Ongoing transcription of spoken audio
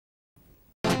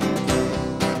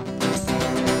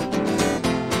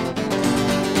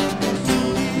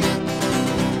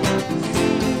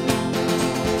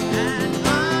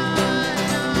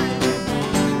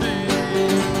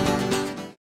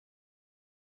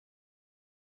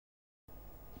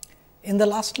In the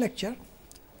last lecture,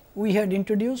 we had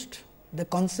introduced the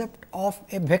concept of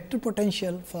a vector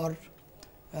potential for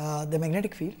the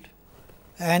magnetic field,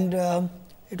 and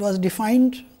it was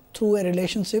defined through a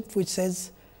relationship which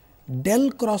says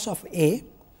del cross of A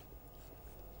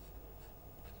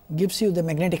gives you the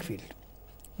magnetic field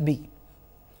B.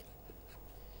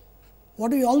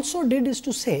 What we also did is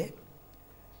to say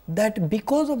that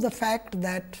because of the fact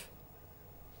that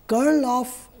curl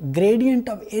of gradient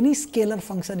of any scalar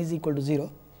function is equal to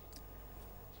 0,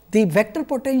 the vector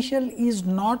potential is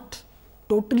not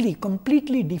totally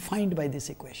completely defined by this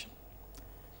equation.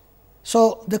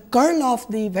 So, the curl of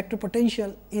the vector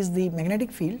potential is the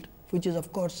magnetic field, which is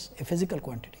of course, a physical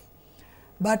quantity,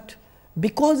 but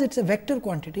because it is a vector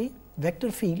quantity,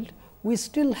 vector field, we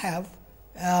still have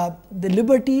the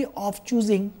liberty of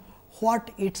choosing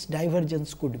what its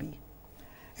divergence could be.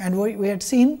 And we had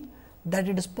seen that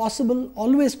it is possible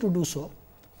always to do so,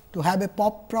 to have a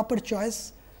proper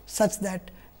choice such that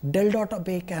del dot of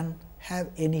A can have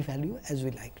any value as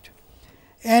we liked.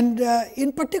 And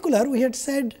in particular, we had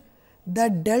said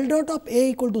that del dot of A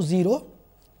equal to 0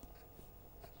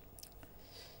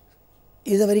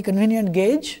 is a very convenient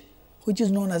gauge, which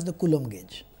is known as the Coulomb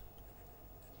gauge.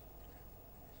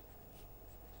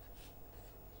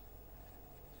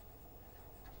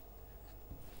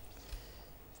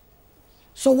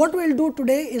 So, what we will do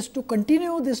today is to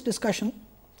continue this discussion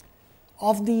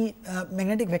of the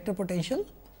magnetic vector potential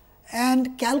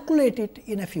and calculate it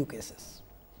in a few cases.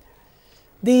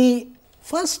 The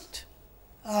first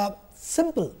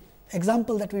simple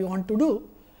example that we want to do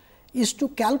is to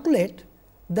calculate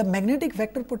the magnetic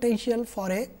vector potential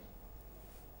for a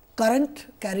current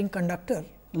carrying conductor,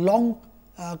 long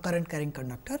current carrying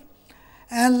conductor,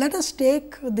 and let us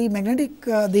take the magnetic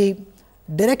the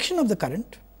direction of the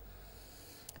current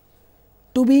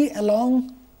to be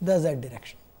along the z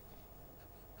direction.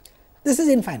 This is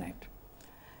infinite,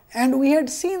 and we had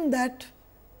seen that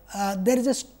there is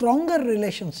a stronger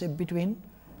relationship between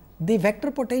the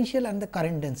vector potential and the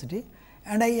current density,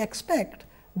 and I expect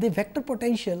the vector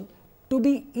potential to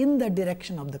be in the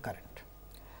direction of the current.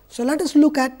 So, let us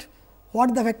look at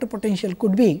what the vector potential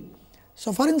could be.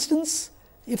 So, for instance,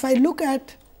 if I look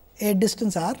at a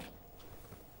distance r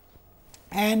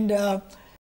and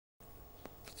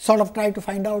sort of try to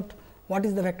find out what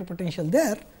is the vector potential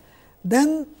there,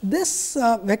 then this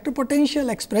vector potential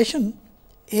expression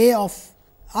A of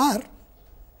r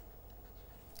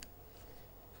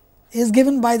is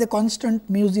given by the constant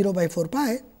mu 0 by 4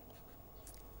 pi.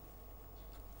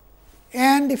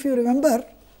 And if you remember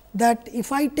that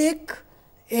if I take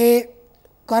a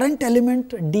current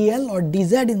element d l or d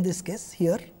z in this case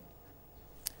here,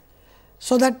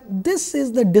 so that this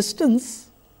is the distance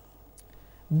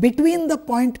between the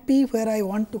point P where I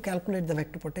want to calculate the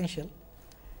vector potential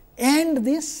and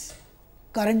this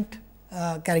current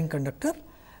carrying conductor.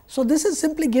 So, this is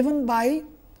simply given by,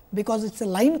 because it is a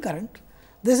line current,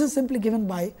 this is simply given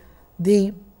by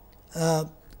the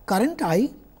current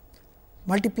I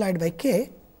multiplied by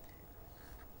k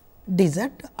d z,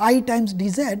 I times d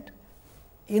z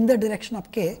in the direction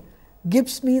of k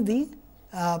gives me the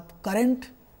current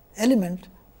element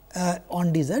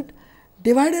on d z,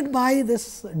 divided by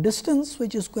this distance,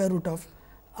 which is square root of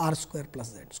r square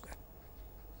plus z square.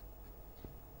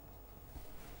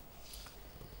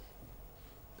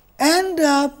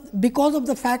 And because of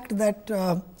the fact that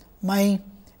my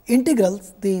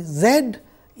integrals, the z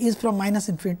is from minus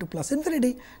infinity to plus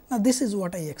infinity, now this is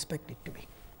what I expect it to be.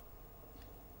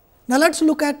 Now, let us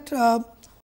look at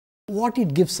what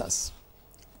it gives us.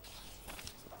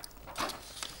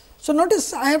 So,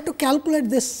 notice I have to calculate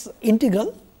this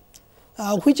integral,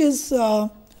 which is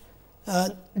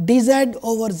d z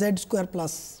over z square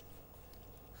plus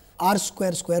r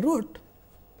square square root,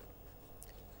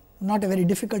 not a very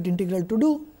difficult integral to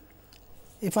do.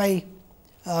 If I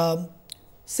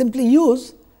simply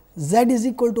use z is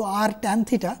equal to r tan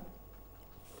theta,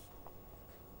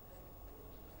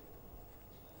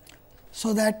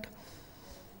 so that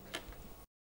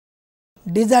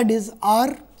d z is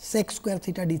r sec square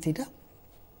theta d theta.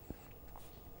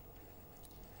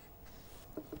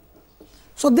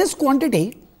 So, this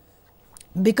quantity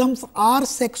becomes r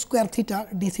sec square theta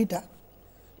d theta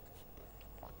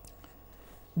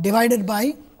divided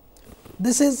by,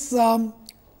 this is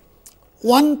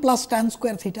 1 plus tan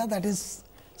square theta, that is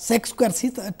sec square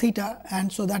theta,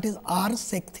 and so that is r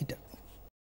sec theta.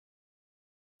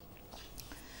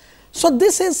 So,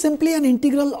 this is simply an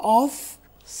integral of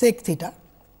sec theta,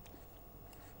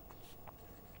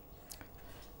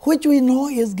 which we know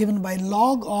is given by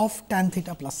log of tan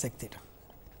theta plus sec theta.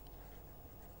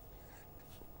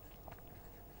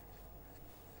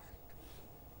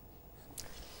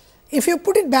 If you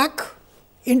put it back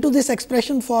into this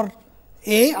expression for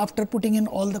A after putting in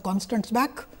all the constants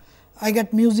back, I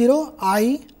get mu 0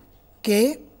 I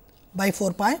k by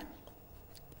 4 pi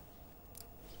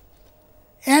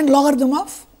and logarithm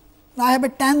of, I have a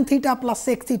tan theta plus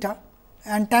sec theta,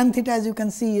 and tan theta as you can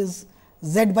see is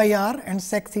z by r and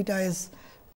sec theta is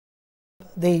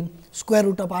the square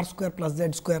root of r square plus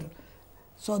z square.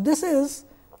 So, this is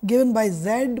given by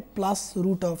z plus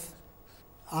root of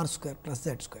r square plus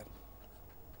z square.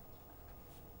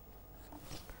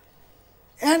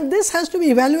 And this has to be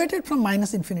evaluated from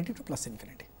minus infinity to plus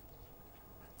infinity,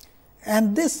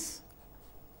 and this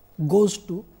goes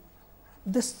to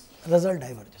this result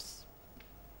diverges.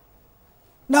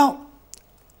 Now,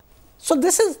 so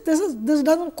this does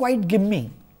not quite give me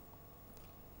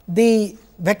the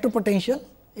vector potential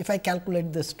if I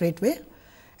calculate this straight way,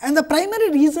 and the primary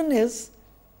reason is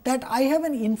that I have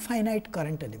an infinite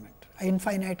current element, an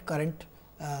infinite current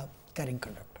carrying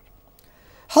conductor.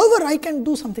 However, I can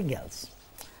do something else.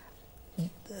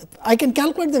 I can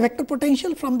calculate the vector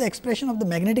potential from the expression of the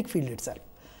magnetic field itself.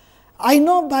 I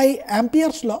know by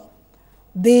Ampere's law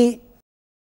the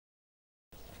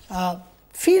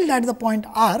field at the point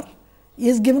r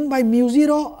is given by mu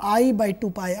 0 I by 2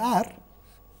 pi r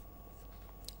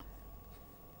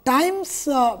times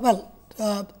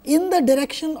in the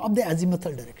direction of the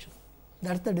azimuthal direction,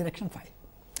 that is the direction phi,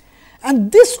 and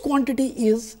this quantity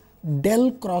is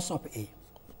del cross of A.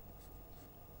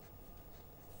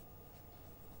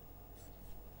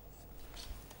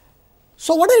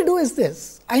 So, what I do is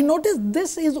this, I notice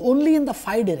this is only in the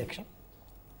phi direction,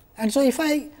 and so if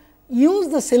I use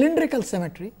the cylindrical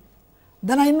symmetry,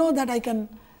 then I know that I can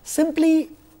simply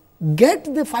get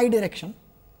the phi direction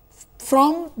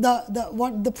from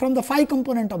the phi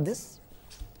component of this,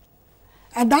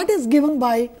 and that is given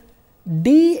by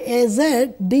d a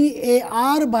z d a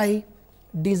r by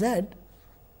d z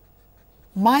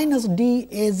minus d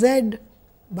a z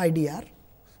by d r.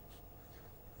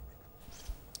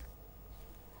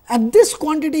 And this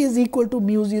quantity is equal to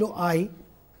mu 0 I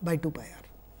by 2 pi r.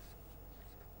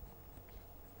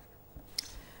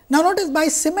 Now, notice by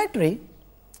symmetry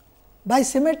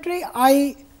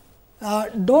I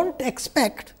do not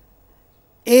expect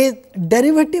a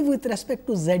derivative with respect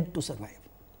to z to survive,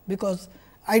 because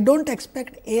I do not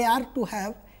expect A r to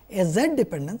have a z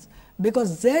dependence,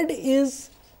 because z is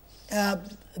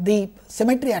the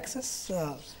symmetry axis,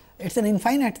 it is an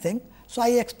infinite thing. So,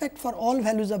 I expect for all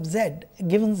values of z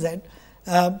given z,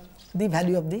 the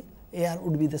value of the A r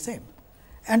would be the same.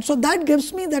 And so, that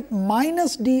gives me that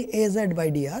minus d A z by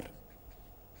d r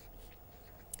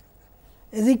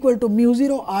is equal to mu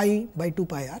 0 I by 2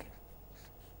 pi r,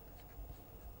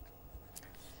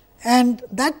 and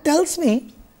that tells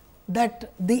me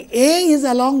that the A is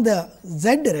along the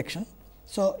z direction.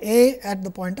 So, A at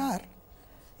the point r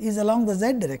is along the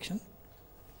z direction.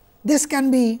 This can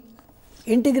be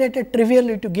integrated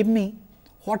trivially to give me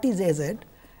what is A z,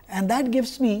 and that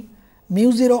gives me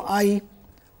mu 0 I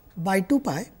by 2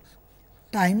 pi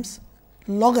times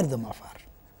logarithm of r.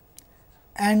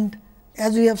 And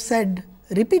as we have said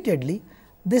repeatedly,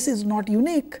 this is not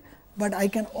unique, but I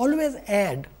can always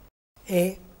add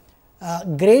a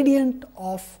gradient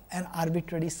of an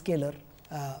arbitrary scalar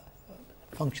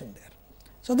function there.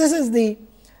 So, this is the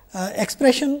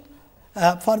expression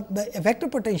for the vector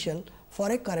potential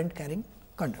for a current carrying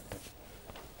conductor.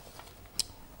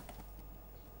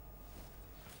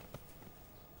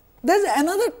 There is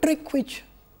another trick which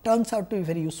turns out to be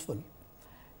very useful,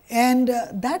 and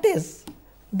that is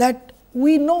that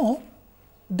we know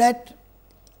that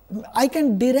I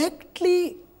can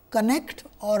directly connect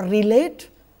or relate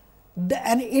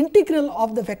an integral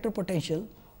of the vector potential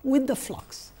with the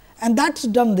flux, and that is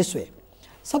done this way.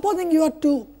 Supposing you are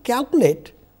to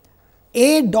calculate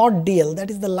A dot d l, that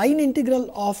is the line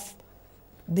integral of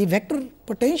the vector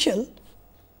potential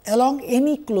along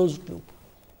any closed loop.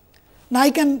 Now, I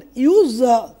can use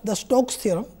the Stokes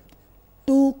theorem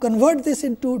to convert this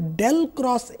into del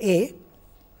cross A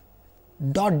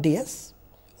dot d s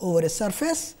over a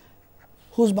surface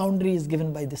whose boundary is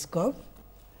given by this curve,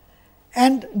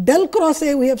 and del cross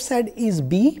A we have said is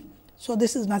B. So,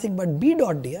 this is nothing but B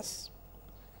dot d s,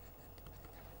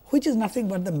 which is nothing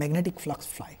but the magnetic flux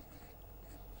phi.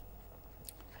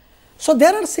 So,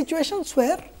 there are situations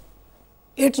where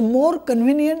it is more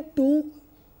convenient to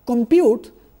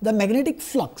compute the magnetic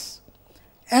flux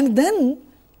and then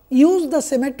use the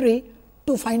symmetry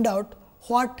to find out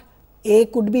what A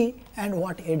could be and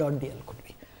what A dot d l could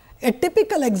be. A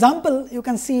typical example, you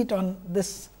can see it on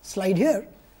this slide here.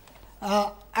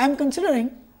 I am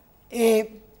considering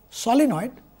a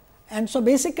solenoid, and so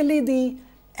basically the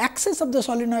axis of the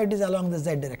solenoid is along the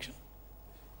z direction.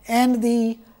 and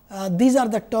the these are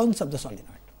the turns of the solenoid.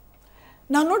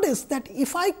 Now, notice that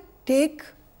if I take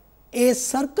a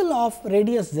circle of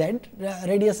radius z,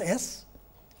 radius s,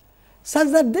 such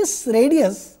that this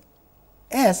radius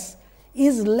s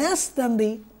is less than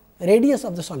the radius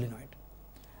of the solenoid,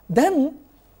 then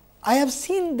I have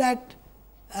seen that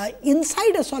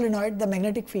inside a solenoid the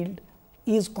magnetic field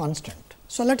is constant.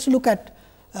 So, let us look at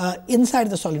inside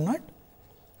the solenoid.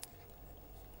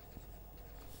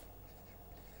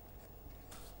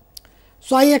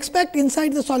 So, I expect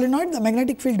inside the solenoid the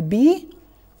magnetic field B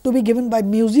to be given by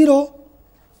mu 0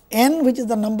 n, which is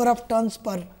the number of turns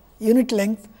per unit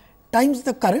length, times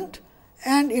the current,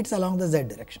 and it is along the z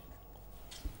direction.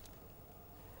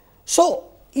 So,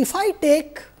 if I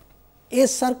take a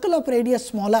circle of radius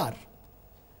small r,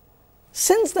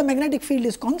 since the magnetic field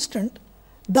is constant,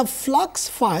 the flux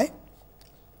phi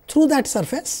through that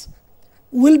surface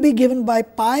will be given by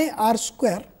pi r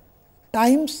square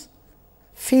times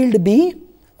field B,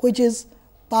 which is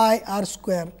pi r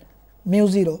square mu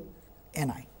 0 n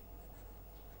I.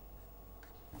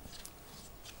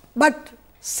 But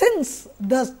since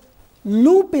the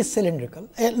loop is cylindrical,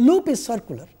 a loop is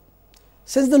circular,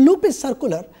 since the loop is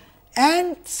circular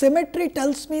and symmetry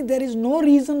tells me there is no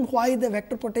reason why the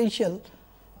vector potential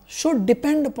should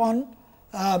depend upon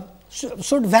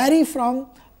should vary from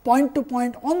point to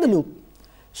point on the loop.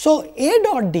 So, A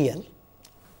dot d l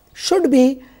should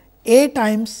be A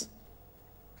times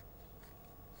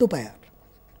 2 pi r.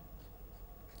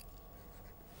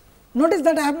 Notice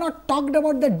that I have not talked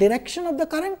about the direction of the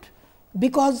current,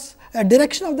 because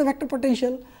direction of the vector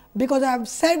potential, because I have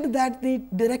said that the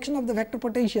direction of the vector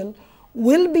potential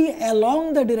will be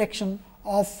along the direction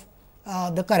of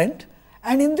the current,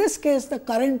 and in this case the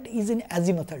current is in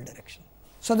azimuthal direction.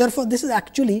 So, therefore, this is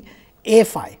actually A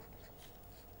phi.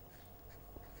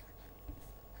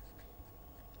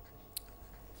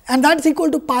 And that is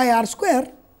equal to pi r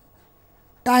square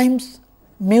times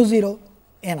mu 0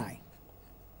 n I.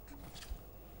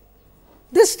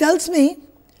 This tells me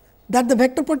that the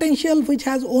vector potential, which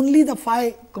has only the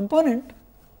phi component,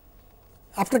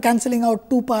 after cancelling out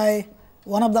 2 pi,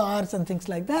 one of the r's and things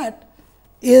like that,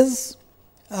 is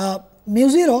mu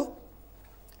 0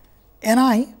 n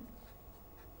I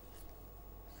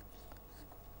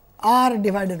r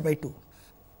divided by 2.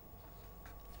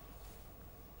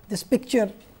 This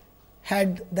picture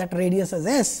had that radius as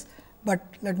s, but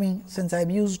let me, since I have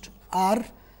used r,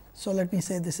 so let me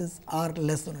say this is r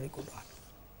less than or equal to r.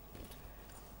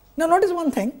 Now, notice one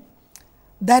thing,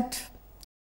 that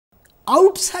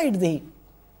outside the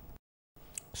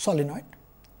solenoid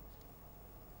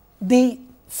the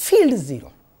field is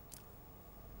 0,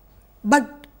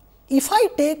 but if I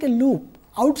take a loop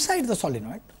outside the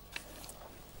solenoid,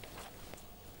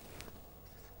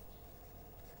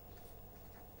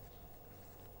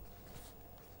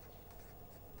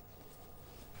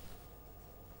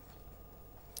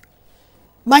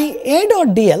 my A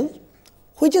dot d l,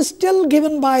 which is still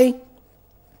given by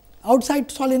outside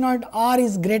solenoid r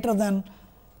is greater than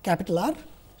capital R,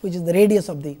 which is the radius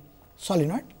of the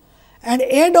solenoid, and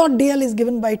A dot d l is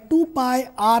given by 2 pi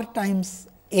r times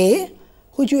A,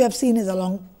 which you have seen is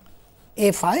along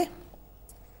A phi.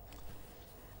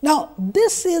 Now,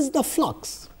 this is the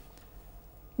flux.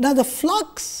 Now, the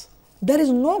flux, there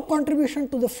is no contribution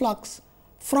to the flux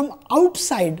from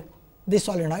outside the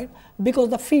solenoid, because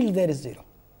the field there is 0.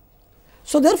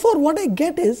 So, therefore, what I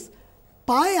get is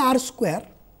pi r square,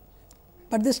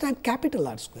 but this time capital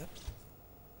R square,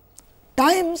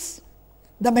 times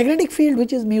the magnetic field,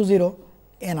 which is mu 0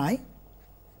 n I,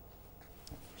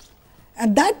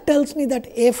 and that tells me that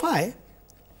A phi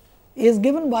is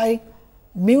given by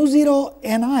mu 0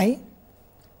 n I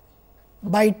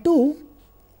by 2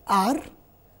 r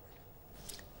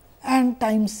and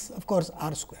times of course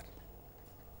r square.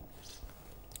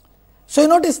 So, you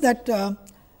notice that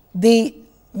the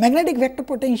magnetic vector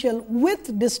potential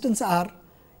with distance r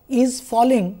is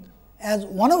falling as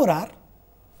 1 over r,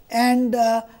 and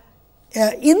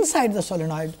inside the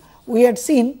solenoid we had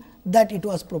seen that it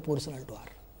was proportional to r.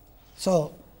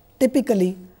 So,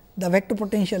 typically the vector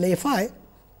potential A phi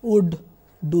would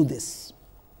do this,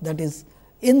 that is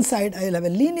inside I will have a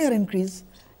linear increase,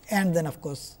 and then of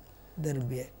course, there will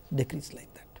be a decrease like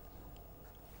that.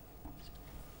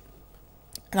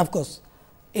 And of course,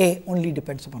 A only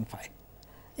depends upon phi.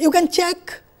 You can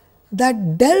check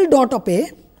that del dot of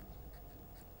A,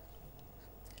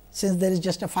 since there is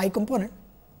just a phi component,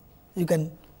 you can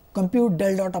compute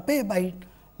del dot of A by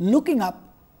looking up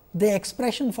the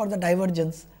expression for the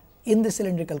divergence in the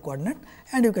cylindrical coordinate,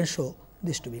 and you can show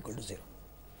this to be equal to 0.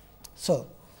 So,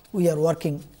 we are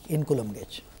working in Coulomb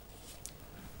gauge.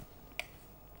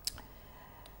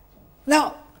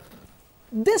 Now,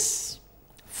 this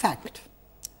fact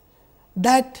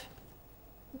that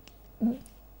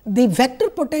the vector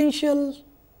potential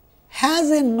has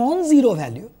a non-zero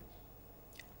value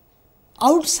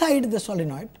outside the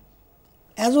solenoid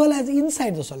as well as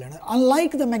inside the solenoid,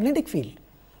 unlike the magnetic field,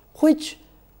 which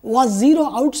was 0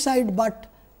 outside, but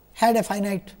had a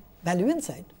finite value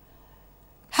inside,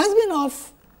 has been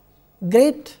of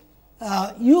great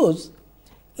use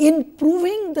in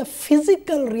proving the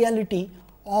physical reality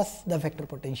of the vector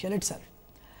potential itself.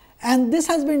 And this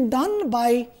has been done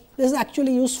by, this is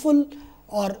actually useful,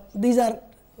 or these are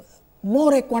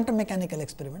more a quantum mechanical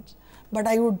experiments, but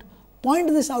I would point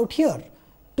this out here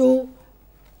to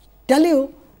tell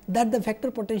you that the vector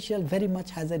potential very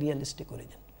much has a realistic origin.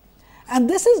 And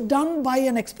this is done by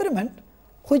an experiment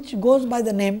which goes by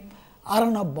the name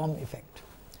Aharonov-Bohm effect.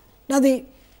 Now, the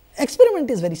experiment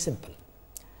is very simple.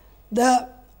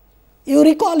 You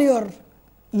recall your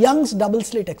Young's double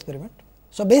slit experiment.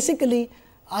 So, basically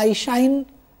I shine,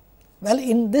 well,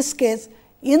 in this case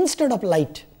instead of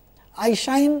light, I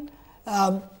shine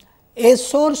a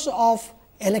source of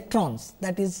electrons,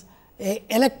 that is a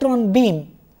electron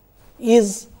beam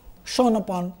is shown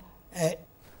upon a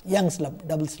Young's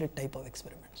double slit type of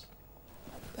experiments.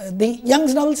 The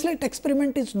Young's double slit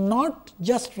experiment is not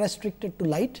just restricted to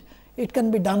light, it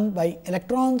can be done by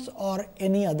electrons or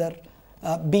any other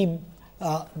beam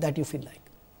that you feel like.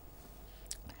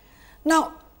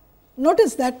 Now,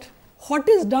 notice that what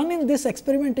is done in this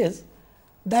experiment is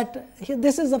that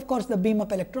this is of course the beam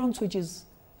of electrons, which is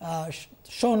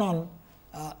shown on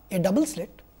a double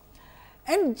slit,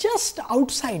 and just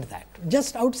outside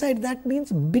that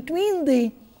means between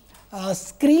the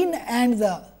screen and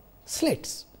the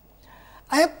slits,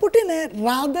 I have put in a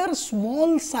rather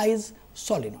small size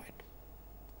solenoid.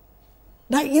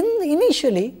 Now,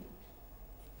 initially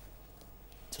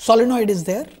solenoid is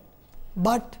there,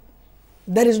 but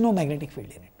there is no magnetic field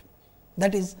in it.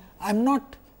 That is, I am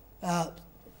not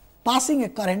passing a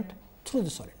current through the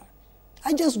solenoid.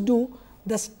 I just do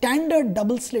the standard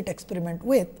double slit experiment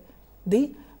with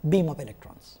the beam of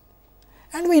electrons.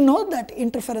 And we know that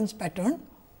interference pattern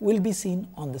will be seen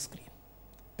on the screen.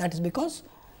 That is because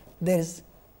there is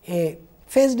a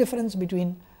phase difference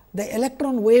between the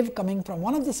electron wave coming from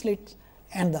one of the slits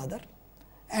and the other,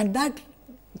 and that,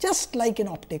 just like in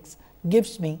optics,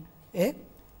 gives me a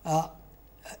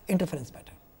interference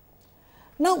pattern.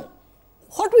 Now,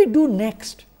 what we do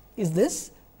next is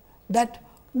this, that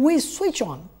we switch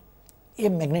on a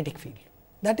magnetic field,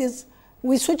 that is,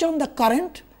 we switch on the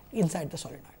current inside the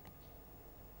solenoid.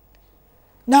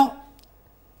 Now,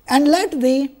 and let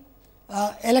the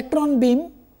electron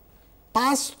beam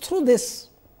pass through this.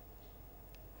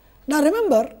 Now,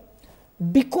 remember,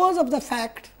 because of the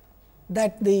fact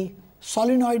that the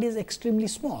solenoid is extremely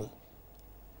small,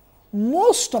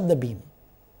 most of the beam,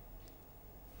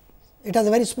 it has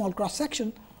a very small cross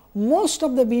section, most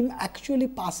of the beam actually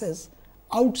passes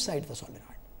outside the solenoid.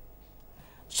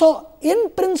 So, in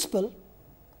principle,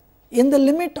 in the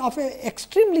limit of an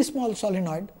extremely small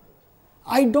solenoid,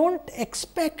 I do not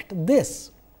expect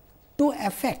this to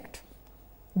affect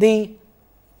the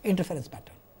interference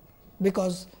pattern,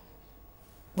 because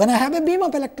when I have a beam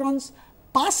of electrons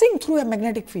passing through a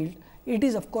magnetic field, it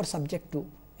is of course subject to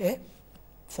a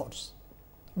force.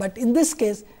 But in this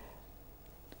case,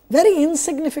 very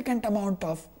insignificant amount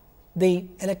of the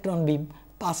electron beam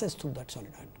passes through that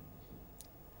solenoid.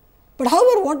 But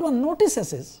however, what one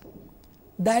notices is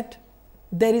that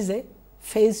there is a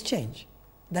phase change,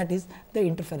 that is, the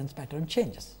interference pattern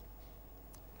changes.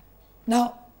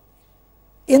 Now,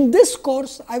 in this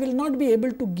course, I will not be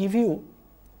able to give you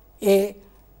a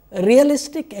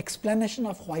realistic explanation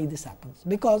of why this happens,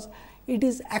 because it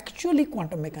is actually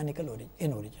quantum mechanical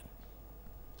in origin.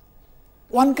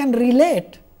 One can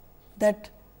relate that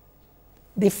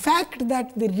the fact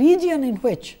that the region in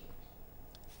which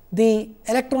the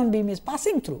electron beam is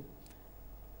passing through,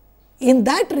 in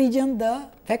that region the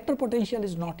vector potential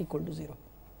is not equal to 0.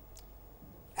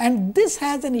 And this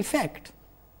has an effect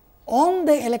on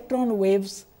the electron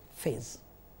wave's phase.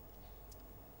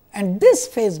 And this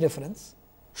phase difference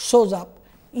shows up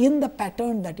in the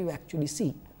pattern that you actually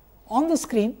see on the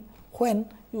screen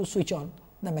when you switch on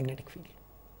the magnetic field.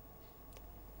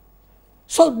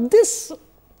 So, this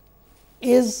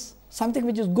is something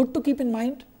which is good to keep in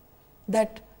mind,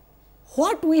 that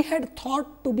what we had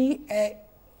thought to be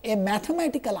a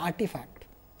mathematical artifact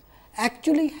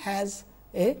actually has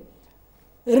a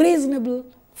reasonable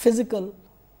physical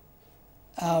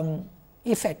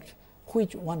effect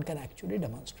which one can actually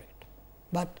demonstrate.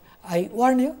 But I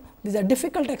warn you, these are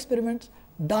difficult experiments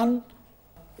done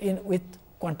with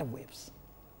quantum waves.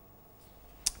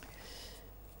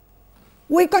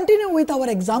 We continue with our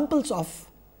examples of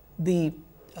the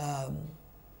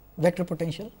vector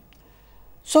potential.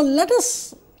 So, let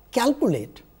us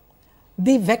calculate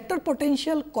the vector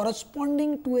potential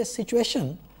corresponding to a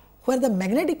situation where the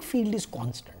magnetic field is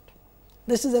constant.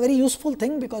 This is a very useful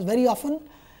thing, because very often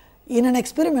in an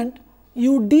experiment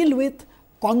you deal with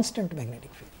constant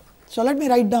magnetic field. So, let me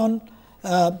write down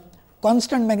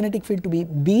constant magnetic field to be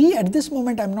B. At this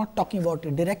moment I am not talking about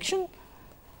a direction.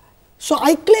 So,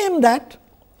 I claim that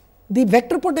the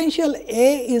vector potential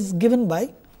A is given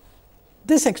by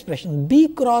this expression B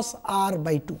cross R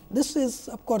by 2. This is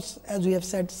of course, as we have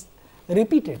said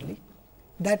repeatedly,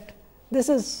 that this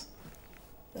is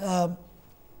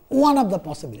one of the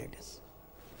possibilities.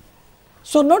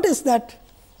 So, notice that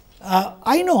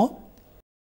I know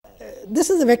this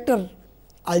is a vector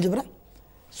algebra.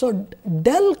 So,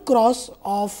 del cross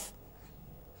of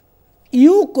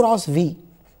u cross v,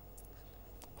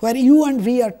 where u and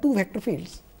v are two vector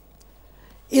fields,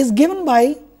 is given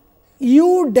by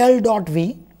u del dot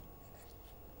v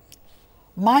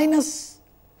minus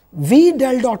v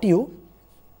del dot u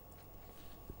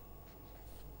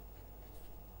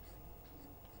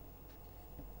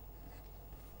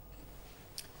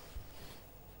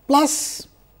plus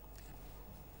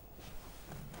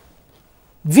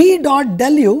v dot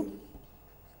del u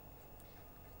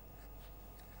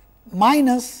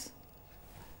minus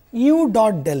u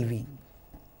dot del v.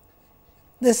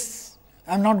 This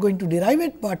I am not going to derive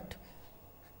it, but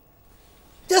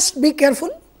just be careful,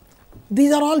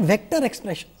 these are all vector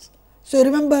expressions. So,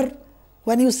 remember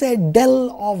when you say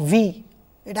del of v,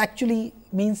 it actually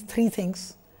means three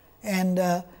things and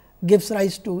gives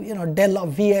rise to del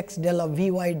of v x, del of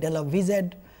v y, del of v z,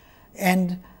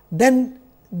 and then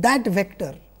that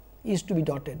vector is to be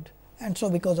dotted, and so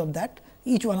because of that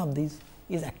each one of these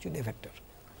is actually a vector.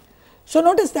 So,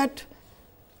 notice that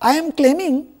I am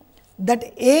claiming that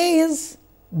A is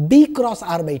B cross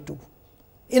R by 2.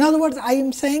 In other words, I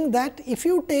am saying that if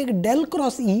you take del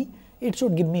cross E, it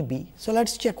should give me B. So, let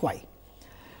us check why.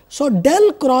 So,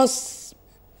 del cross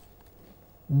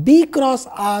B cross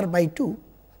R by 2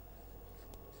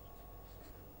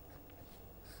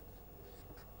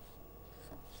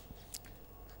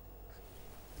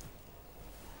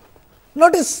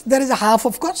 notice there is a half,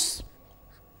 of course.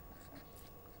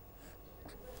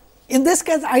 In this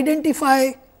case,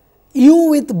 identify u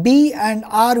with B and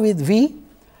R with V.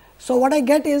 So, what I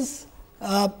get is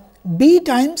B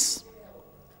times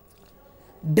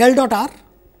del dot R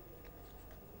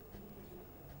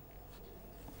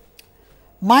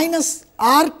minus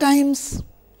R times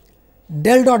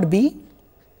del dot B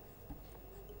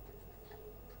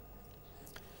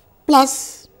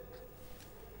plus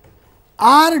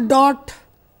R dot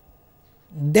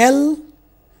del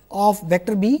of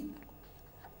vector B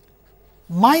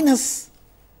minus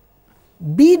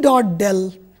B dot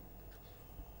del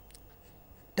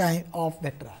time of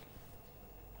vector R.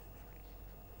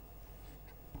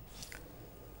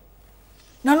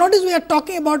 Now, notice we are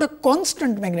talking about a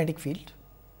constant magnetic field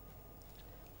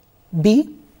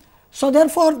B. So,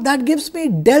 therefore, that gives me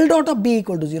del dot of B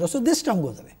equal to 0. So, this term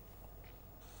goes away.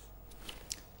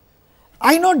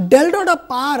 I know del dot of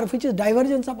R, which is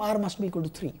divergence of R, must be equal to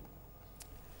 3.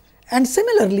 And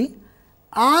similarly,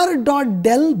 R dot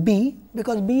del B,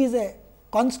 because B is a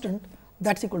constant,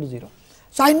 that is equal to 0.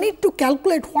 So, I need to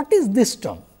calculate what is this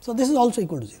term. So, this is also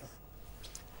equal to 0.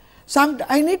 So,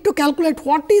 I need to calculate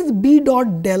what is B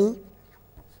dot del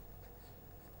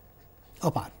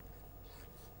of R.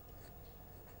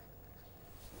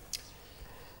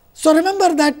 So,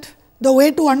 remember that the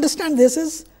way to understand this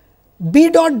is B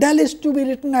dot del is to be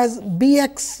written as B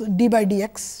x d by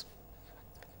dx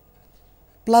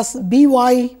plus B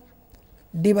y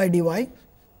d by dy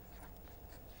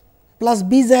plus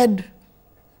B z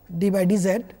d by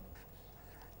dz,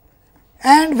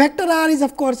 and vector r is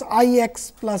of course I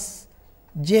x plus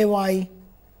j y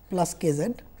plus k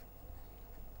z.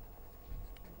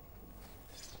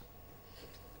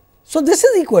 So, this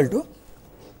is equal to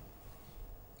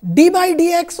d by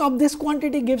dx of this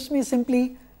quantity gives me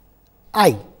simply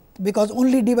I, because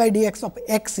only d by dx of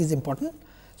x is important.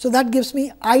 So, that gives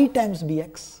me I times b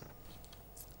x.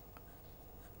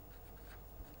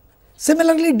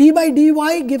 Similarly, d by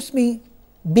dy gives me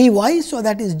b y. So,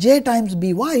 that is j times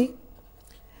b y,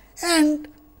 and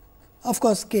of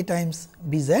course, k times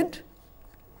b z,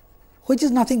 which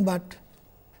is nothing but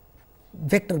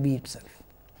vector b itself.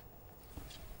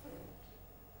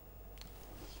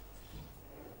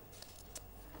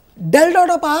 Del dot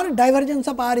of r, divergence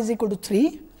of r is equal to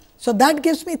 3. So, that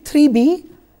gives me 3 b,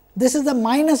 this is the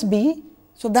minus b.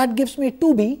 So, that gives me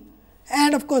 2 b,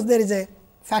 and of course, there is a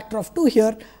factor of 2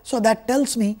 here. So, that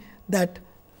tells me that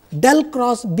del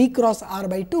cross B cross R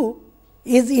by 2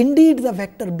 is indeed the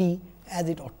vector B as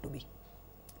it ought to be.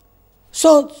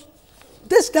 So,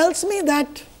 this tells me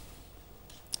that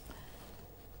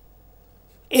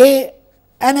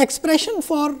an expression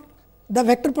for the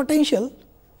vector potential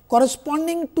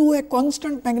corresponding to a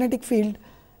constant magnetic field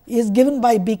is given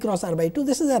by B cross R by 2.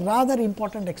 This is a rather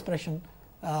important expression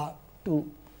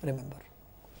to remember.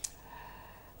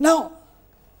 Now,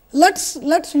 let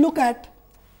us look at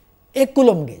a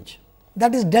Coulomb gauge,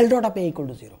 that is del dot of A equal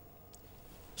to 0.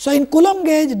 So, in Coulomb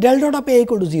gauge del dot of A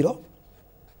equal to 0,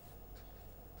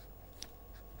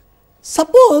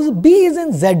 suppose B is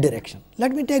in z direction.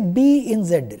 Let me take B in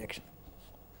z direction.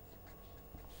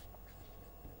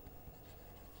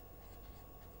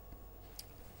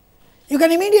 You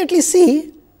can immediately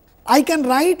see I can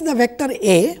write the vector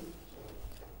A,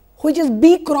 which is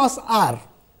B cross R.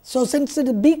 So, since it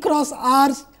is B cross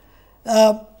R's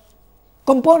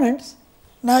components,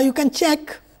 now you can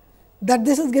check that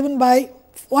this is given by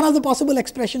one of the possible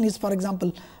expression is, for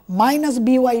example, minus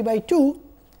B y by 2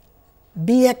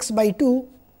 B x by 2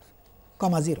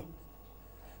 comma 0.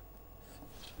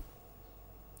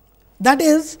 That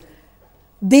is,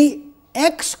 the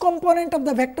x component of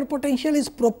the vector potential is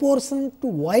proportional to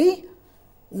y,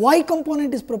 y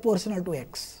component is proportional to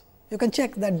x. You can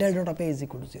check that del dot of A is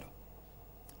equal to 0,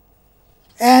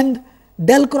 and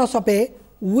del cross of A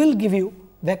will give you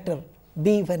vector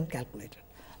B when calculated.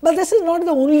 But this is not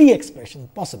the only expression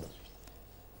possible.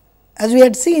 As we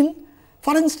had seen,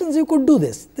 for instance, you could do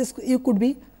this, you could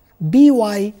be B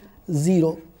y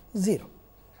 0 0.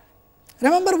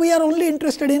 Remember, we are only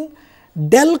interested in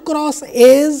del cross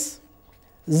A's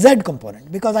z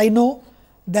component, because I know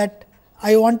that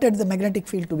I wanted the magnetic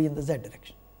field to be in the z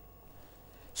direction.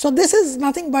 So, this is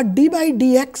nothing but d by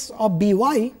dx of B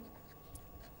y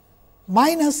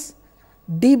minus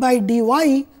d by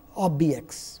dy of B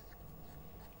x.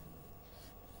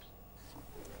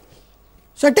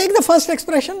 So, take the first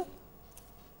expression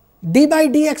d by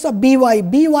dx of B y,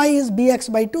 B y is B x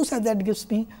by 2, so that gives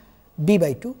me B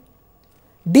by 2.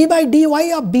 d by dy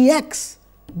of B x,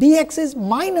 B x is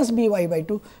minus B y by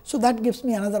 2, so that gives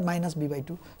me another minus B by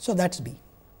 2, so that is B.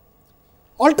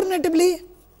 Alternatively,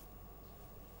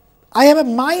 I have a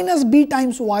minus B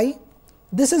times y,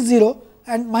 this is 0,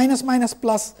 and minus minus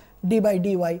plus d by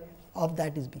dy of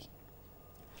that is B.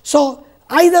 So,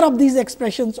 either of these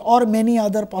expressions or many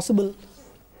other possible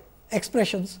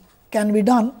expressions can be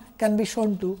done, can be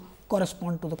shown to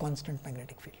correspond to the constant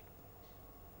magnetic field.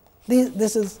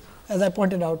 This is, as I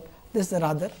pointed out, this is a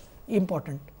rather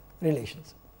important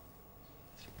relations.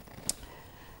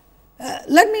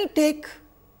 Let me take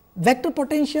vector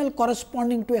potential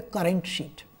corresponding to a current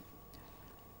sheet.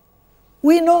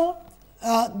 We know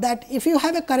that if you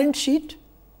have a current sheet,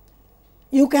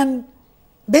 you can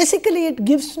basically it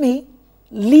gives me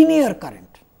linear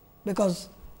current, because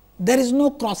there is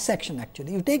no cross section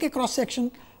actually. You take a cross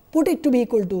section, put it to be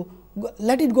equal to,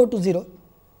 let it go to 0.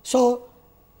 So,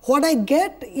 what I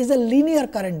get is a linear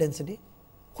current density,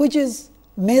 which is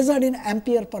measured in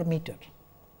ampere per meter.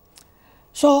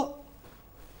 So,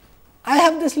 I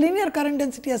have this linear current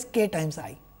density as k times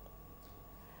I,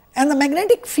 and the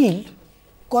magnetic field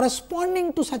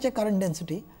corresponding to such a current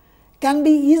density can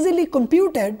be easily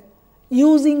computed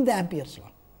using the Ampere's law.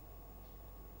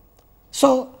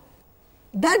 So,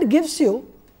 that gives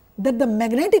you that the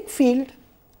magnetic field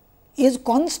is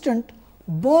constant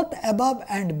both above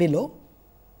and below.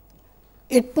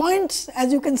 It points,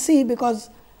 as you can see, because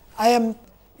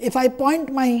if I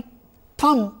point my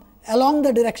thumb along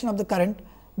the direction of the current,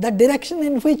 the direction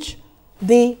in which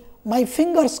my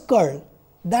fingers curl,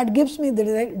 that gives me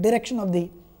the direction of the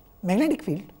magnetic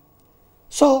field.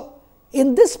 So,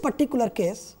 in this particular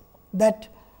case, that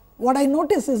what I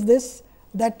notice is this,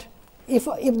 that if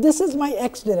this is my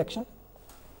x direction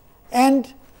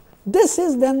and this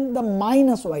is then the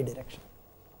minus y direction.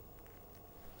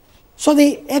 So,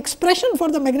 the expression for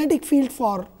the magnetic field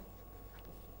for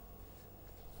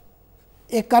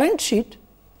a current sheet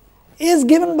is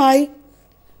given by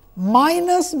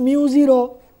minus mu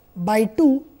 0 by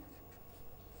 2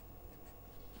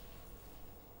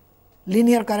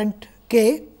 linear current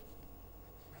k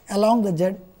along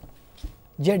the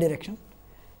j direction,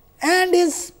 and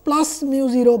is plus mu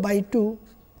 0 by 2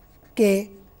 k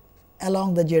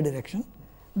along the j direction.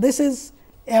 This is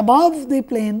above the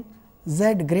plane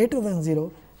z greater than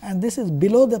 0, and this is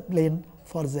below the plane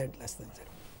for z less than 0.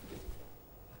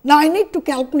 Now, I need to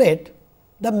calculate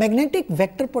the magnetic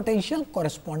vector potential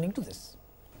corresponding to this.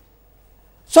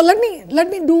 So, let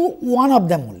me do one of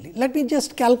them only. Let me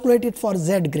just calculate it for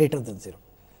z greater than 0.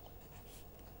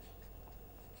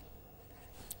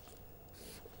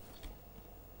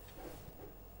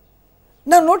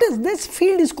 Now, notice this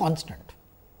field is constant,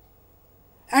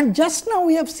 and just now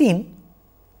we have seen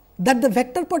that the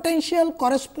vector potential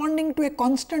corresponding to a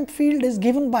constant field is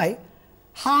given by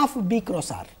half B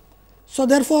cross R. So,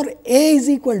 therefore, A is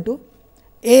equal to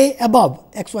A above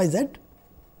x y z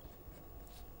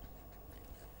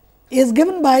is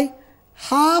given by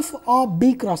half of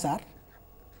B cross R,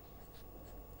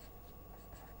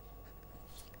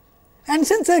 and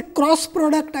since a cross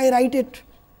product I write it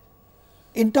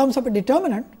in terms of a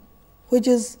determinant which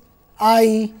is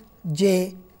I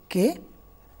j k.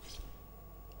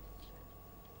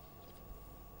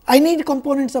 I need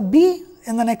components of B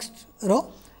in the next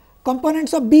row.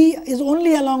 Components of B is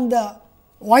only along the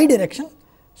y direction.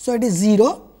 So, it is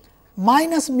 0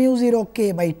 minus mu 0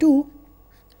 k by 2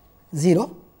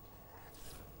 0,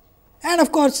 and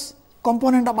of course,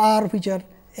 component of R which are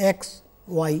x,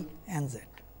 y and z.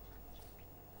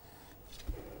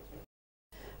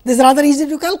 This is rather easy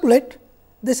to calculate.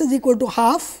 This is equal to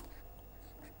half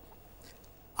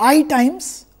I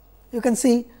times, you can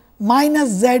see, minus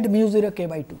z mu 0 k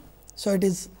by 2. So, it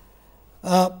is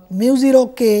mu 0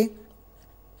 k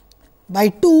by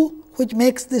 2, which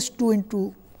makes this 2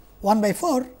 into 1 by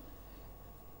 4,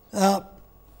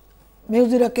 mu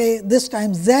 0 k this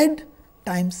times z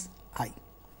times I.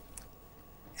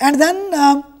 And then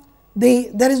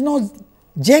there is no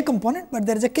j component, but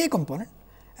there is a k component,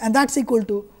 and that is equal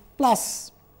to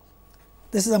plus,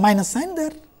 this is a minus sign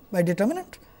there by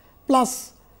determinant,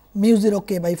 plus mu 0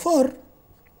 k by 4,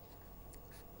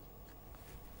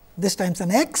 this times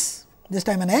an x, this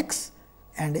time an x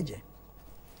and a j.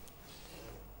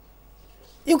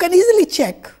 You can easily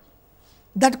check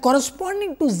that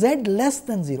corresponding to z less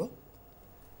than 0,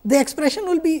 the expression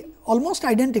will be almost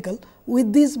identical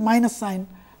with this minus sign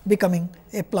becoming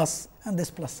a plus and this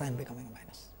plus sign becoming a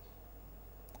minus.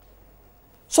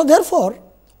 So, therefore,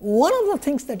 one of the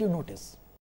things that you notice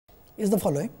is the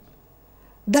following,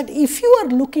 that if you are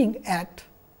looking at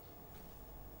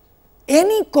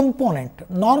any component,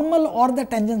 normal or the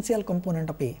tangential component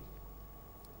of A,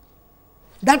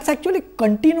 that is actually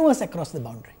continuous across the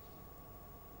boundary,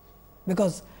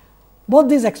 because both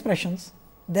these expressions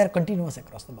they are continuous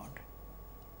across the boundary.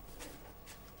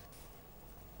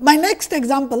 My next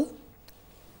example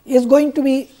is going to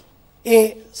be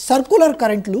a circular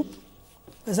current loop.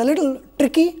 It is a little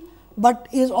tricky, but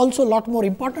is also a lot more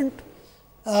important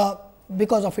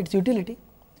because of its utility.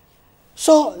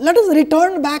 So, let us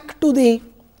return back to the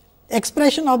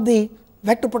expression of the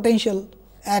vector potential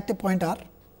at a point r,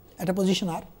 at a position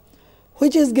r,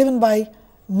 which is given by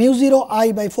mu 0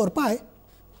 I by 4 pi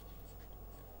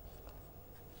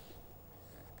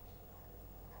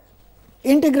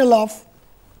integral of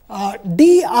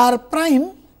d r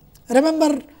prime.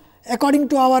 Remember, according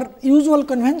to our usual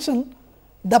convention,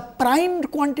 the primed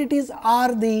quantities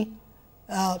are the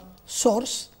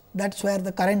source, that is where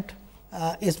the current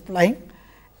is flowing,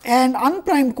 and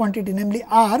unprimed quantity, namely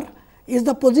r, is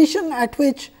the position at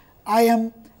which I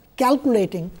am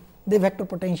calculating the vector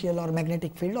potential or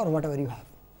magnetic field or whatever you have.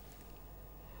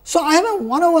 So, I have a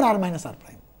 1 over r minus r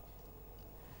prime.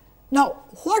 Now,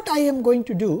 what I am going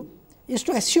to do is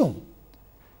to assume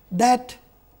that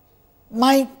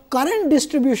my current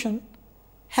distribution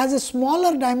has a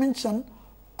smaller dimension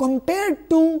compared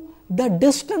to the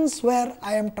distance where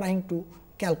I am trying to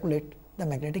calculate the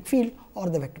magnetic field or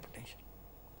the vector potential.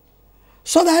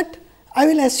 So, that I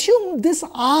will assume this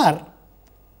r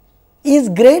is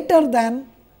greater than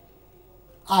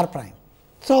r prime.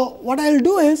 So, what I will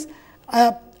do is,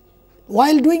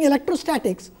 while doing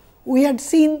electrostatics, we had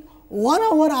seen 1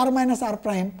 over r minus r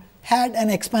prime had an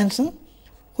expansion,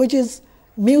 which is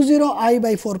mu 0 I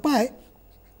by 4 pi,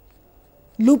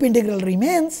 loop integral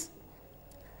remains.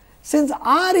 Since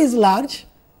r is large,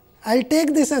 I will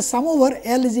take this as sum over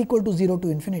L is equal to 0 to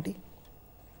infinity.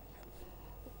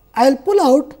 I will pull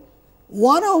out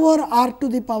 1 over r to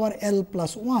the power L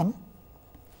plus 1,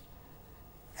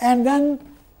 and then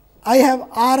I have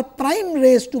r prime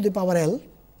raised to the power L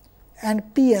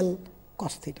and P L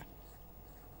cos theta.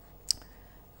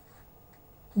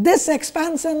 This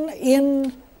expansion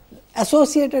in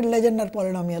associated Legendre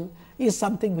polynomial is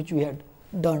something which we had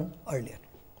done earlier.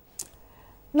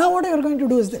 Now, what I am going to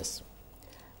do is this,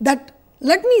 that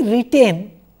let me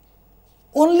retain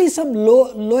only some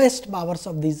lowest powers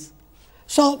of these.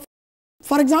 So,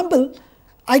 for example,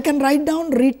 I can write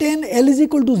down retain L is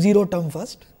equal to 0 term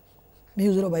first,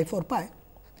 mu 0 by 4 pi.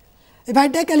 If I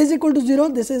take L is equal to 0,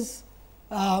 this is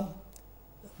r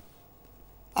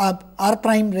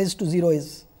prime raised to 0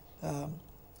 is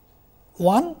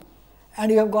 1,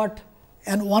 and you have got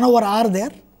an 1 over r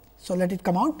there. So, let it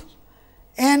come out,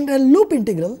 and a loop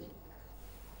integral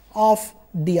of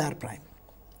d r prime.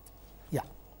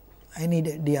 I need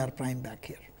a dr prime back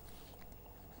here.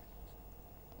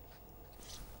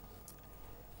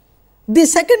 The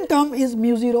second term is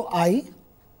mu 0 I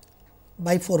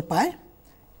by 4 pi,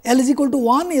 L is equal to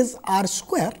 1 is r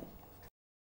square,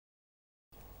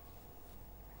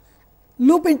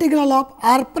 loop integral of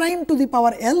r prime to the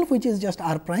power L, which is just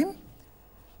r prime,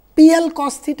 P L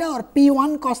cos theta or P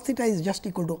 1 cos theta is just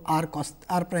equal to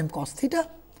r prime cos theta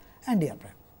and dr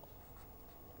prime.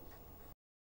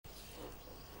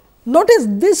 Notice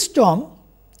this term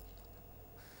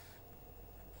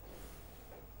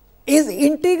is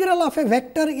integral of a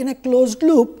vector in a closed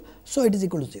loop. So, it is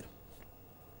equal to 0.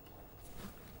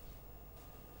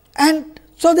 And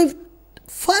so, the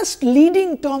first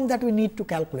leading term that we need to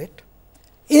calculate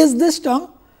is this term,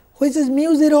 which is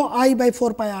mu 0 I by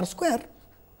 4 pi r square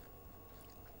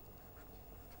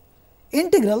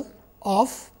integral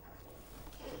of,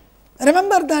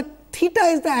 remember that theta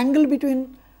is the angle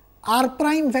between r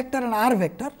prime vector and r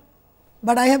vector,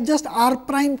 but I have just r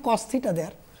prime cos theta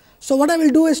there. So, what I will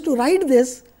do is to write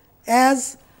this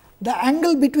as the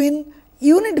angle between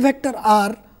unit vector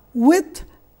r with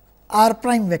r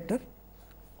prime vector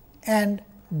and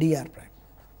dr prime.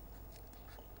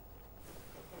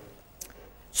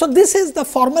 So, this is the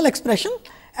formal expression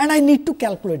and I need to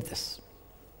calculate this.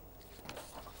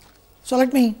 So,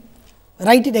 let me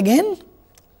write it again.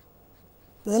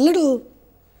 There is a little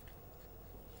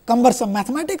cumbersome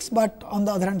mathematics, but on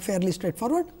the other hand fairly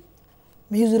straightforward.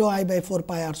 Mu 0 I by 4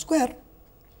 pi r square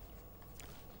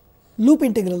loop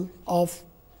integral of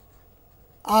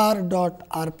r dot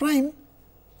r prime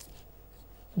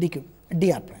dq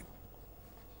dr prime.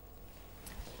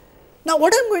 Now,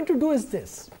 what I am going to do is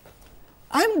this.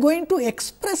 I am going to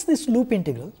express this loop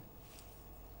integral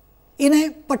in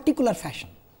a particular fashion,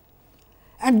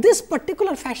 and this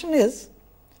particular fashion is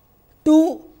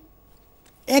to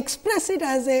express it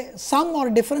as a sum or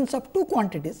difference of two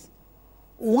quantities.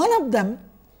 One of them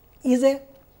is a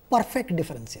perfect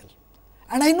differential,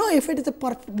 and I know if it is a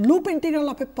loop integral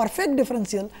of a perfect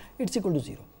differential, it is equal to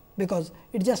 0, because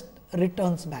it just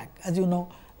returns back. As you know,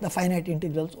 the finite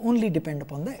integrals only depend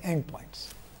upon the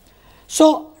endpoints.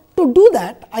 So, to do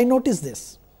that, I notice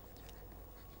this.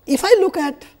 If I look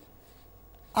at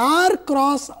r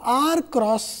cross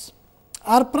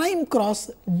r prime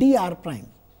cross dr prime,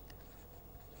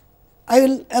 I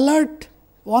will alert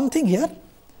one thing here,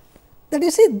 that you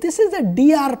see this is a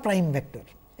dr prime vector.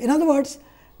 In other words,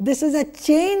 this is a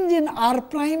change in r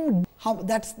prime,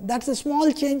 that is a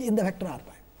small change in the vector r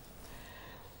prime.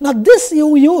 Now, this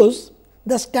you use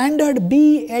the standard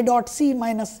b a dot c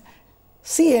minus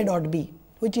c a dot b,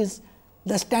 which is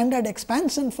the standard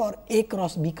expansion for a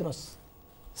cross b cross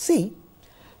c.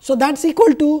 So, that is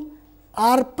equal to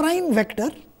r prime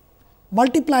vector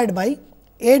multiplied by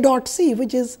a dot c,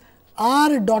 which is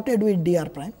r dotted with dr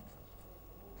prime,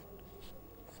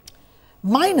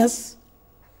 minus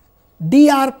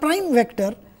dr prime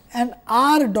vector and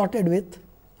r dotted with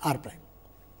r prime.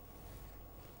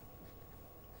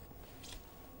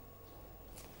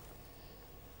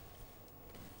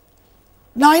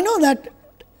 Now, I know that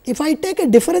if I take a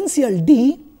differential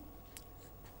d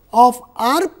of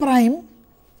r prime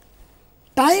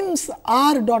times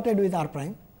r dotted with r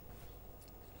prime,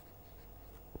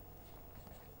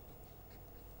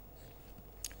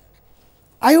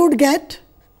 I would get,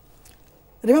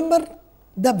 remember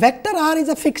the vector r is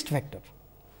a fixed vector.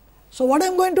 So, what I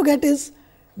am going to get is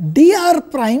dr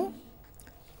prime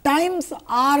times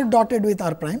r dotted with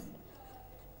r prime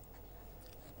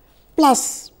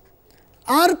plus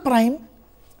r prime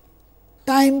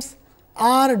times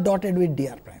r dotted with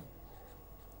dr prime,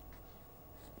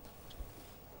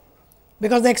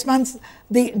 because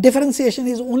the differentiation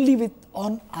is only with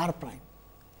on r prime.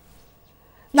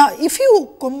 Now, if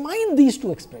you combine these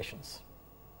two expressions,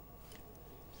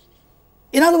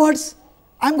 in other words,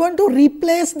 I am going to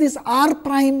replace this r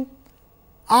prime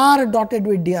r dotted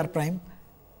with dr prime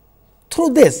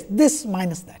through this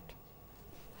minus that.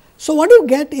 So, what you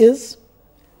get is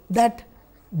that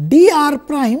dr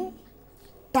prime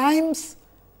times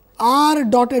r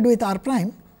dotted with r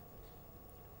prime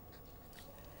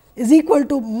is equal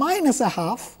to minus a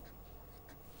half.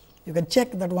 You can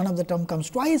check that one of the term comes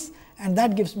twice, and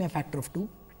that gives me a factor of 2,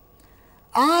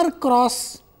 r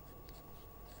cross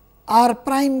r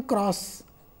prime cross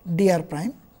dr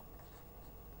prime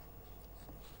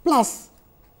plus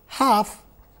half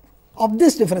of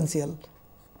this differential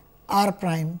r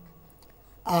prime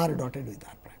r dotted with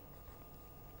r prime.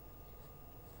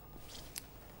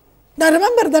 Now,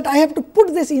 remember that I have to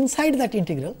put this inside that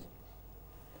integral,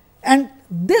 and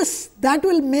that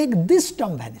will make this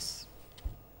term vanish.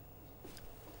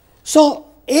 So,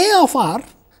 a of r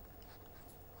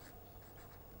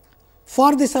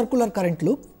for the circular current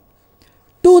loop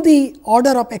to the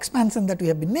order of expansion that we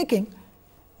have been making,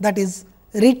 that is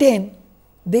retain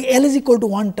the L is equal to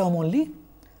 1 term only,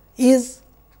 is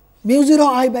mu 0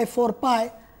 I by 4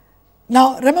 pi.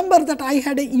 Now, remember that I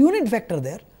had a unit vector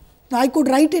there. Now, I could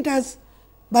write it as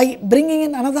by bringing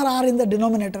in another r in the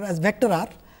denominator as vector r,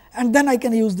 and then I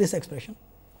can use this expression.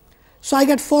 So, I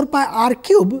get 4 pi r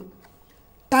cube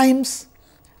times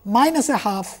minus a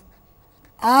half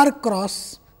r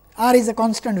cross, r is a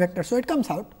constant vector. So, it comes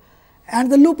out,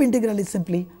 and the loop integral is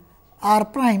simply r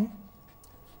prime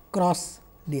cross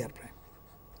d r prime.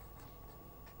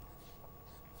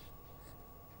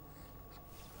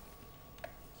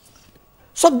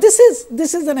 So,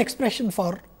 this is an expression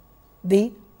for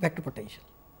the vector potential.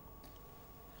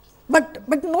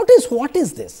 But notice what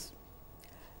is this?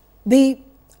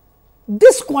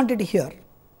 This quantity here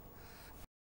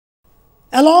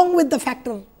along with the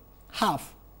factor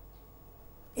half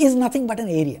is nothing but an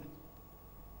area.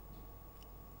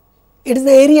 It is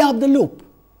the area of the loop,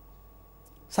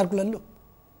 circular loop.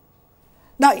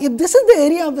 Now, if this is the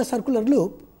area of the circular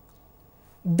loop,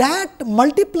 that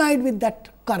multiplied with that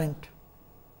current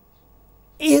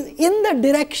is in the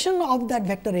direction of that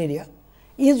vector area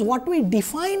is what we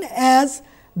define as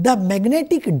the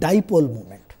magnetic dipole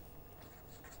moment.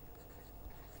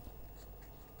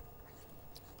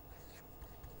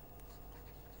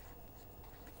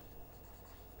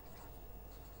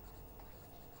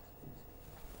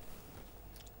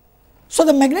 So,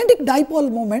 the magnetic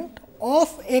dipole moment of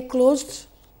a closed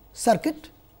circuit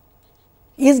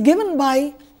is given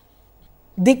by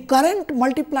the current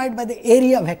multiplied by the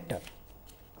area vector,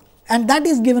 and that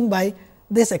is given by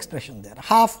this expression there.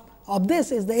 Half of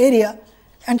this is the area,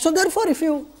 and so therefore, if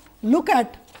you look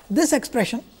at this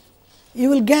expression, you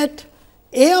will get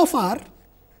A of r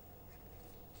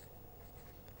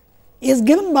is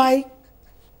given by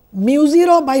mu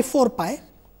 0 by 4 pi,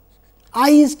 I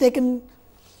is taken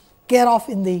care of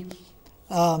in the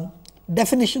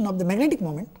definition of the magnetic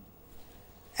moment,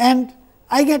 and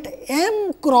I get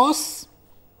m cross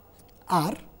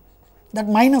r, that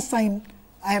minus sign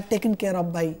I have taken care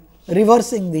of by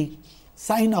reversing the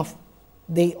sign of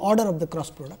the order of the cross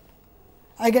product.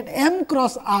 I get m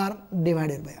cross r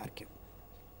divided by r cube.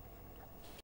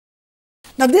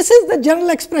 Now, this is the general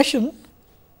expression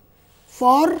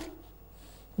for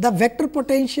the vector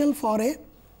potential for a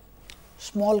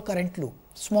small current loop.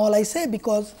 Small I say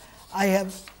because I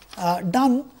have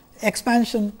done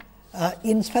expansion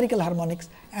in spherical harmonics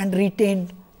and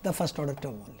retained the first order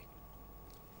term only.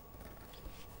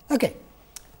 Okay.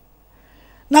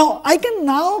 Now, I can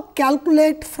now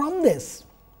calculate from this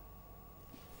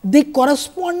the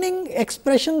corresponding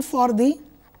expression for the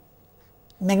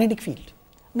magnetic field.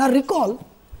 Now, recall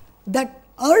that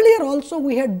earlier also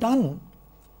we had done,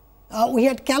 we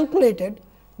had calculated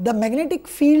the magnetic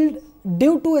field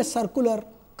due to a circular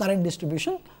current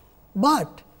distribution,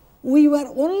 but we were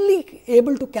only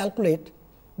able to calculate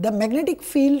the magnetic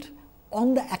field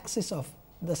on the axis of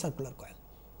the circular coil.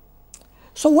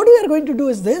 So, what we are going to do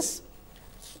is this,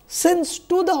 since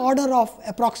to the order of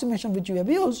approximation which we have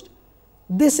used,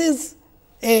 this is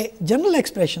a general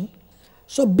expression.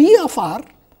 So, B of r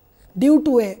due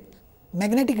to a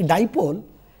magnetic dipole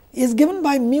is given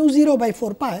by mu 0 by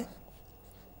 4 pi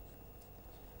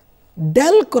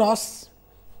del cross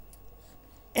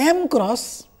m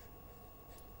cross,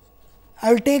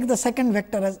 I will take the second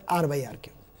vector as r by r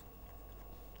cube,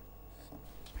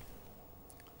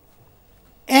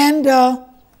 and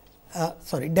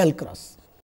del cross,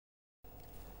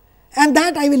 and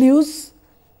that I will use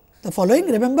the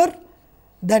following. Remember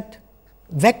that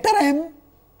vector m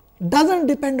does not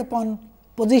depend upon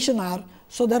position r.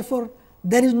 So, therefore,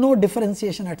 there is no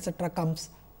differentiation etcetera comes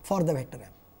for the vector m,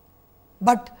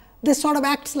 but this sort of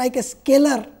acts like a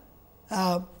scalar.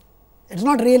 It is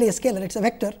not really a scalar, it is a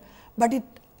vector, but it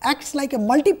acts like a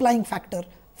multiplying factor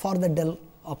for the del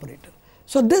operator.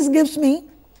 So, this gives me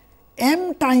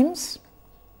m times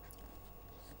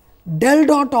del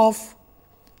dot of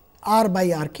r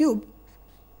by r cube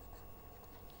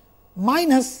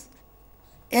minus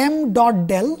m dot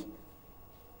del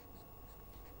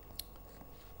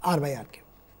r by r cube.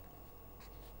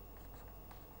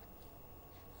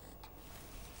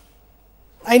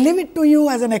 I leave it to you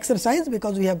as an exercise,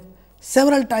 because we have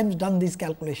several times done this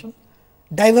calculation,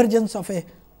 divergence of a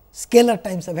scalar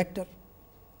times a vector.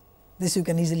 This you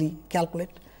can easily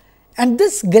calculate, and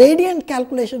this gradient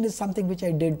calculation is something which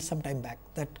I did some time back,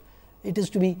 that it is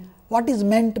to be what is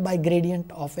meant by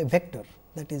gradient of a vector,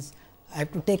 that is I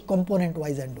have to take component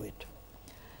wise and do it.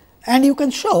 And you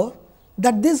can show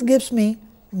that this gives me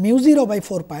mu 0 by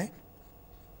 4 pi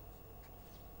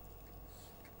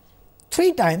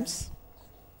 3 times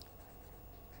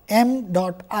m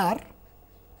dot r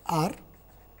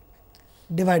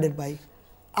divided by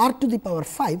r to the power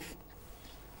 5,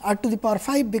 r to the power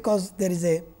 5 because there is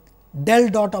a del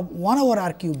dot of 1 over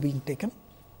r cube being taken,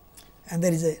 and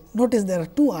there is a, notice there are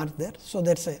 2 r's there. So,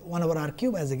 there is a 1 over r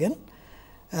cube as again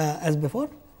as before,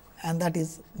 and that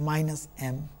is minus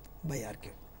m by r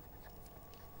cube.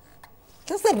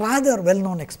 That is a rather well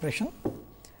known expression,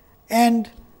 and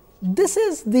this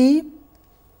is the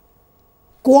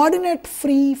coordinate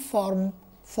free form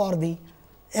for the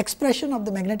expression of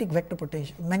the magnetic vector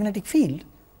potential, magnetic field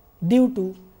due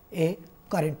to a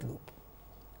current loop.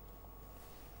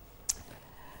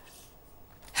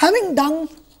 Having done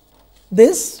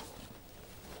this,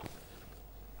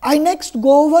 I next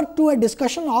go over to a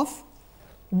discussion of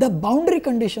the boundary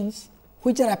conditions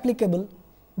which are applicable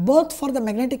both for the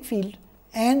magnetic field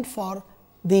and for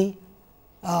the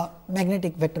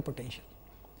magnetic vector potential.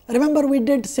 Remember, we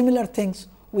did similar things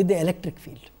with the electric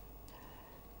field,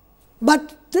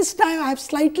 but this time I have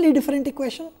slightly different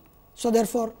equation. So,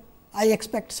 therefore, I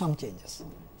expect some changes.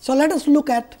 So, let us look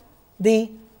at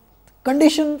the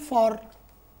condition for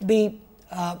the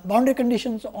boundary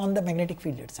conditions on the magnetic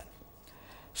field itself.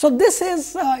 So, this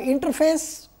is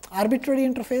interface, arbitrary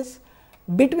interface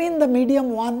between the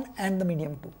medium 1 and the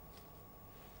medium 2.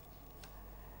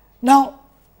 Now,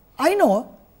 I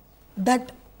know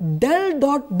that del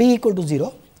dot B equal to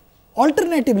 0,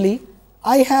 alternatively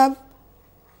I have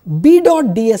B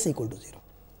dot d s equal to 0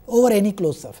 over any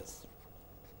closed surface.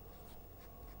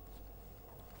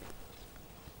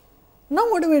 Now,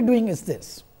 what we are doing is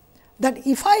this, that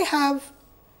if I have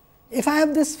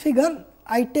this figure,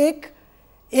 I take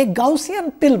a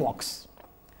Gaussian pillbox.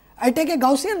 I take a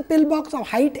Gaussian pillbox of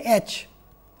height h,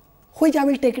 which I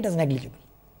will take it as negligible,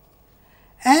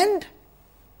 and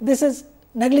this is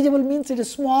negligible means it is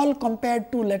small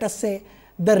compared to, let us say,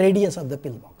 the radius of the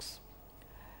pillbox.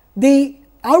 The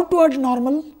outward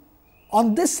normal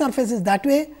on this surface is that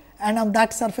way and on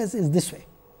that surface is this way.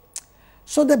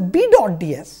 So, the B dot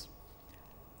d s,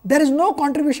 there is no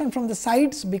contribution from the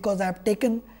sides because I have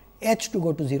taken h to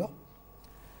go to 0.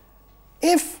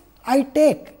 If I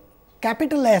take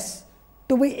capital S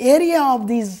to be area of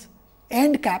these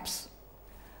end caps,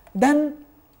 then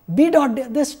B dot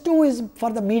this 2 is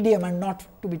for the medium and not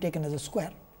to be taken as a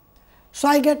square. So,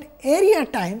 I get area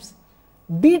times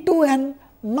B 2 n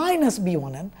minus B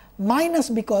 1 n, minus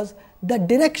because the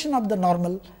direction of the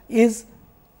normal is,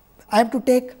 I have to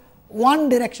take one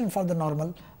direction for the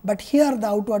normal, but here the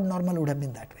outward normal would have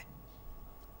been that way.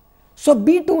 So,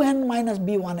 B 2 n minus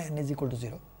B 1 n is equal to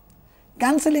 0.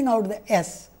 Cancelling out the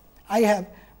s, I have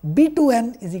B 2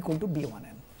 n is equal to B 1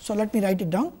 n. So, let me write it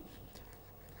down.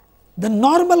 The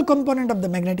normal component of the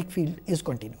magnetic field is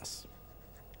continuous.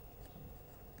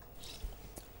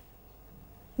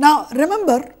 Now,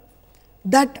 remember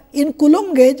that in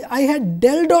Coulomb gauge I had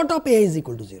del dot of A is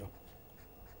equal to 0,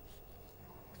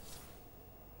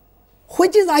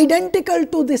 which is identical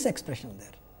to this expression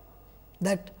there,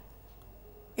 that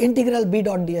integral B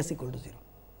dot d s equal to 0.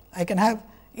 I can have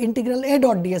integral A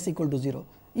dot d s equal to 0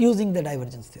 using the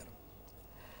divergence theorem.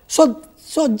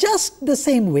 So, just the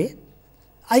same way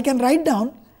I can write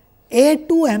down A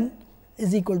 2 n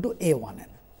is equal to A 1 n.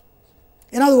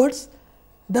 In other words,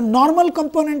 the normal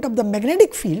component of the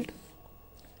magnetic field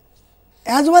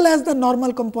as well as the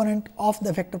normal component of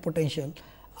the vector potential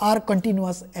are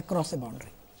continuous across a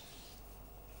boundary.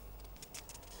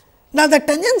 Now, the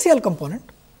tangential component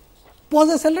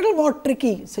poses a little more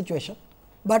tricky situation,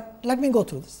 but let me go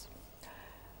through this.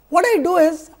 What I do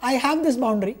is, I have this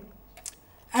boundary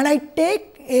and I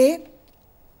take a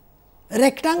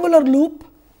rectangular loop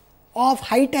of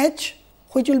height h,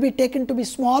 which will be taken to be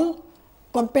small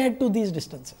compared to these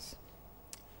distances.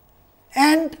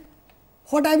 And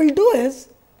what I will do is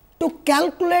to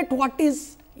calculate what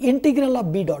is integral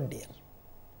of B dot d l.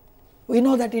 We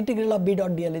know that integral of B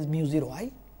dot d l is mu 0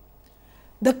 I.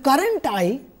 The current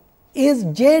I is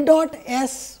j dot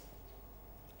s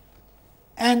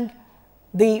and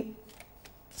the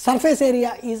surface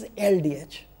area is L d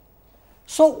h.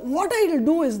 So, what I will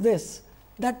do is this,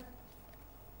 that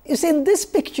is in this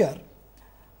picture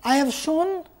I have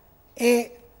shown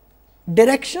a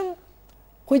direction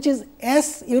which is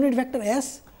s unit vector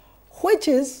s,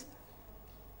 which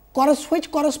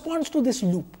corresponds to this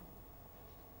loop,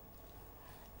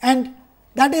 and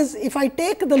that is if I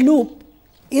take the loop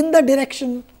in the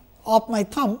direction of my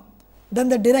thumb, then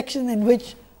the direction in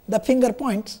which the finger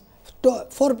points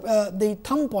for the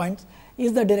thumb points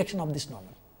is the direction of this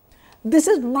normal. This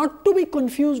is not to be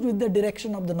confused with the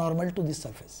direction of the normal to this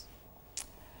surface.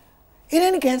 In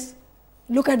any case,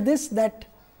 look at this, that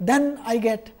then I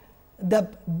get the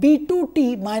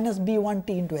B2t minus B1t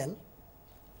into L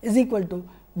is equal to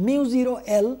mu 0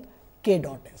 L k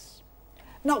dot S.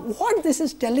 Now, what this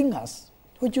is telling us,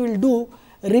 which we will do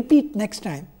repeat next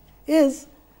time, is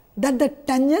that the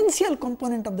tangential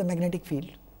component of the magnetic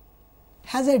field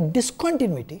has a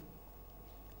discontinuity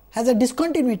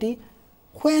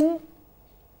when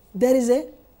there is a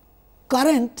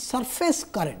current, surface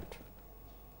current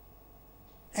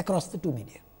across the two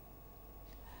media.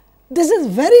 This is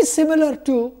very similar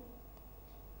to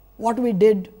what we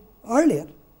did earlier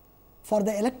for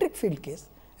the electric field case,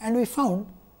 and we found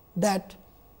that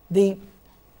the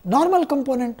normal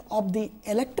component of the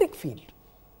electric field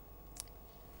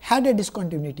had a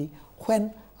discontinuity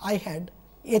when I had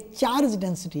a charge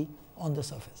density on the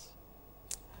surface.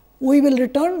 We will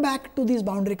return back to these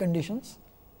boundary conditions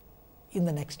in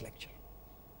the next lecture.